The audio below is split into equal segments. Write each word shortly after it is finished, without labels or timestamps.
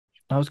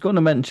I was going to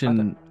I don't.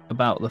 mention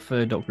about the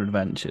Third Doctor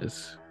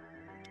Adventures,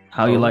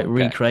 how you Oh, like okay.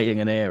 recreating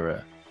an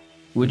era.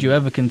 Would you Hmm.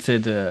 ever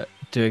consider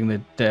doing the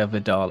Day of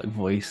the Dalek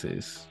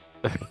voices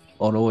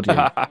on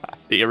audio,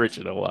 The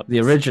original the ones.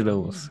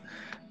 originals?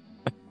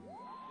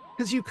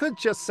 Because you could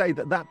just say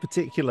that that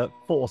particular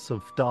force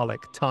of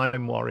Dalek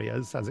time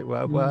warriors, as it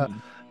were Hmm.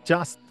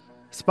 just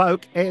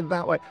spoke in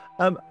that way.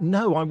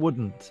 No, I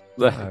wouldn't.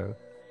 The, No,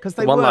 because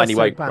the they one were line he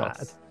so won't bad.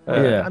 cross.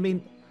 Yeah, Yeah. I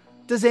mean,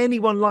 does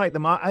anyone like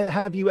them?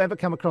 Have you ever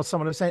come across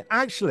someone who's saying,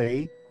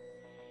 actually,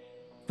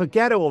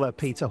 forget all that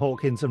Peter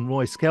Hawkins and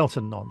Roy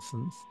Skelton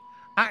nonsense.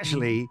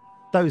 Actually,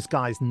 those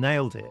guys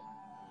nailed it.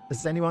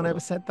 Has anyone ever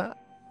said that?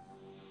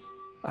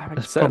 I mean,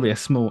 There's probably certain. a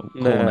small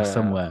corner No.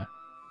 somewhere.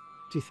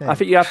 Do you I think?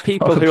 think you have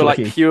people who are like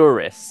Probably.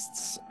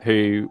 purists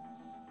who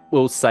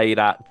will say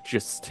that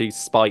just to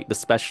spite the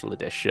special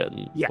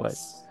edition.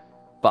 Yes.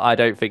 But I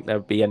don't think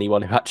there'd be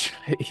anyone who actually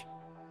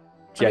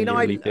I mean,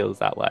 genuinely feels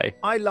that way.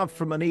 I love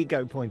from an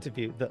ego point of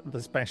view that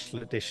the special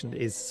edition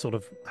is sort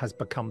of has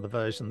become the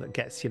version that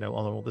gets, on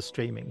all the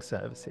streaming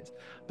services.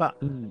 But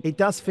Mm. it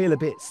does feel a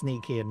bit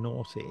sneaky and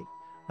naughty.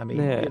 I mean,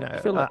 Yeah, I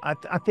feel like.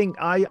 I think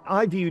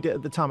I viewed it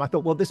at the time. I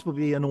thought, well, this would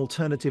be an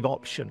alternative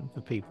option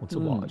for people to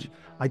watch. Mm,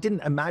 I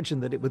didn't imagine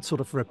that it would sort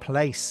of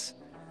replace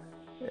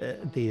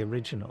the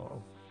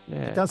original. It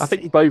yeah, I does.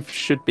 think both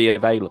should be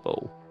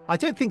available. I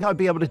don't think I'd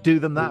be able to do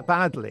them that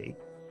badly.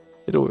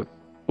 It'd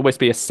almost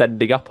be a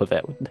sending up of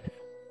it, wouldn't it?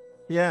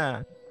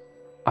 Yeah.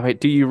 I mean,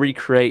 do you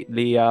recreate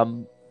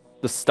the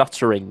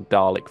stuttering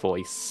Dalek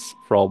voice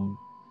from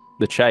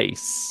the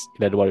chase?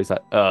 You know, the one who's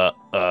like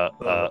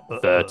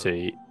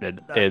 30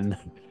 That, in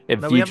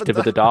no, we haven't Fugitive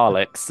of done.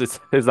 the Daleks.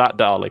 Is that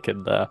Dalek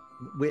in there?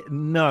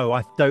 No,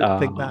 I don't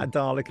think that a Um,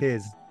 Dalek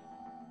is.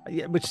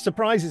 Yeah, which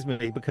surprises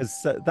me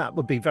because that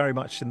would be very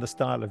much in the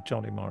style of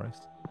Johnny Morris.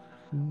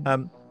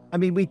 Um, I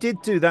mean, we did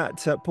do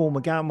that Paul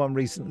McGann one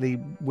recently,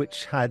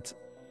 which had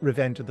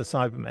Revenge of the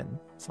Cybermen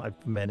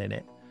in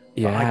it.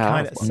 But I yeah,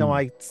 kind that's of,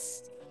 one. so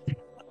Mm.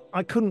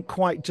 I couldn't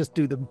quite just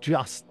do them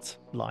just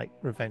like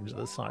Revenge of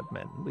the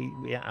Cybermen.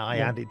 I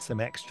Yeah. added some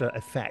extra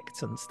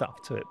effects and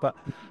stuff to it, but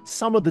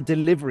some of the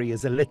delivery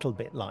is a little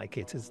bit like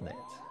it, isn't it?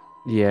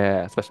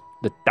 Yeah, especially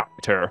the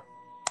Doctor.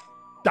 The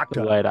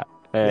Doctor. way that.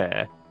 Yeah,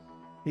 Yeah.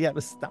 yeah. That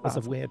was a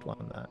That's- weird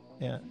one. That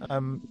yeah. I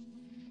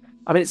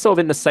mean, it's sort of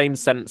in the same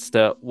sense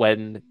that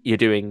when you're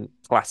doing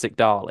classic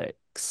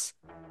Daleks,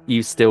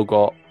 you've still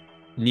got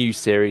new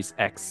Series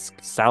X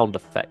sound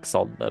effects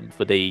on them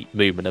for the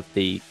movement of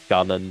the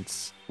gun and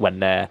when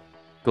they're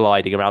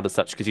gliding around and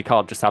such, because you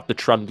can't just have the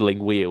trundling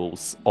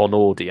wheels on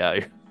audio.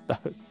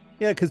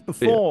 Yeah, because Yeah.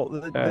 before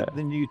Uh,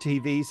 the new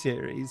TV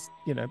series,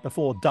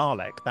 before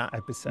Dalek, that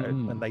episode,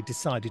 when mm, they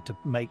decided to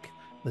make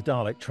the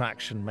Dalek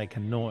traction make a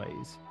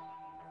noise,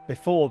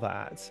 before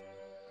that,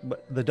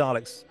 the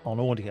Daleks on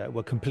audio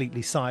were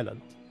completely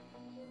silent.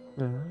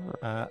 And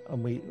I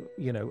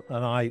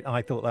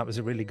thought that was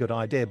a really good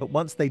idea. But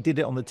once they did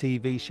it on the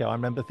TV show, I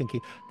remember thinking,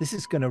 this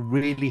is going to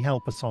really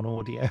help us on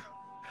audio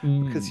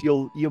because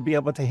mm. you'll be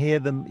able to hear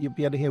them, you'll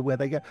be able to hear where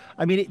they go.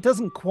 I mean, it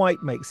doesn't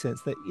quite make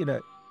sense that,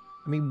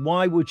 I mean,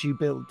 why would you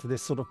build to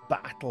this sort of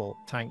battle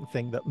tank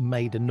thing that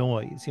made a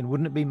noise?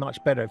 Wouldn't it be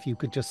much better if you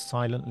could just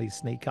silently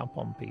sneak up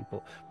on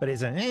people? But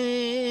it's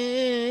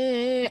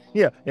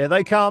yeah, here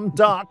they come,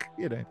 duck.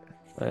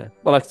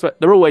 Well,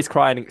 they're always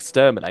crying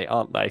exterminate,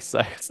 aren't they? So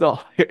it's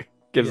not it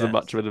gives them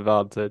much Yes. of an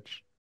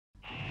advantage.